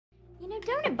You know,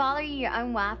 don't it bother you your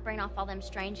own wife bringing off all them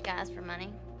strange guys for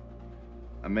money?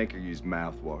 I make her use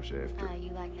mouthwash after. Oh,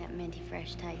 you like that minty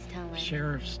fresh taste, huh, Lynn?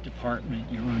 Sheriff's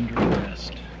Department, you're under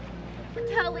arrest. We're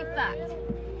totally fucked.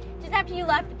 Just after you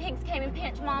left, the pigs came and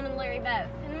pinched Mom and Larry both.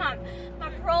 And my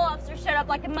parole officer showed up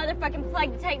like a motherfucking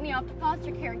plague to take me off to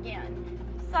foster care again.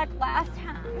 Just like last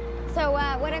time. So,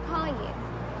 what'd I call you?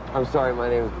 I'm sorry, my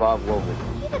name is Bob Wogan.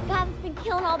 You the guy that's been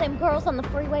killing all them girls on the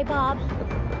freeway, Bob?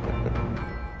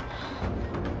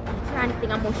 Try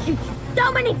anything, I'm gonna shoot you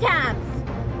so many times!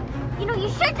 You know, you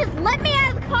should just let me out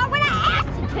of the car when I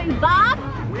asked you to, Bob!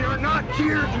 We are not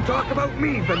here to talk about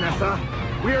me, Vanessa.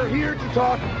 We are here to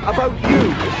talk about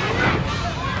you.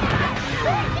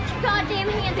 Get your goddamn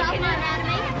hands off my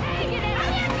anatomy!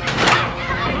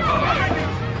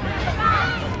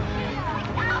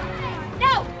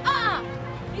 No,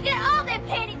 You get all them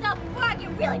panties off before I get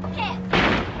really pissed!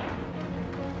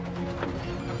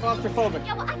 Claustrophobic.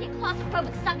 Yeah, well, I get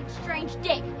claustrophobic sucking strange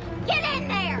dick. Get in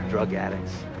there! Drug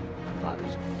addicts,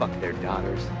 fathers who fuck their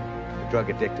daughters, the drug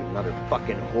addicted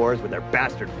motherfucking whores with their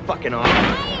bastard fucking arms.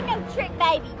 I ain't no trick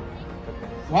baby.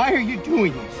 Why are you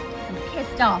doing this? I'm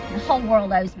pissed off and the whole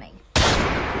world owes me. Is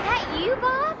that you,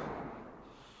 Bob?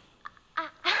 I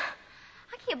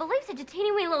can't believe such a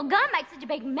teeny-weeny little gun makes such a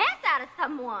big mess out of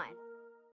someone.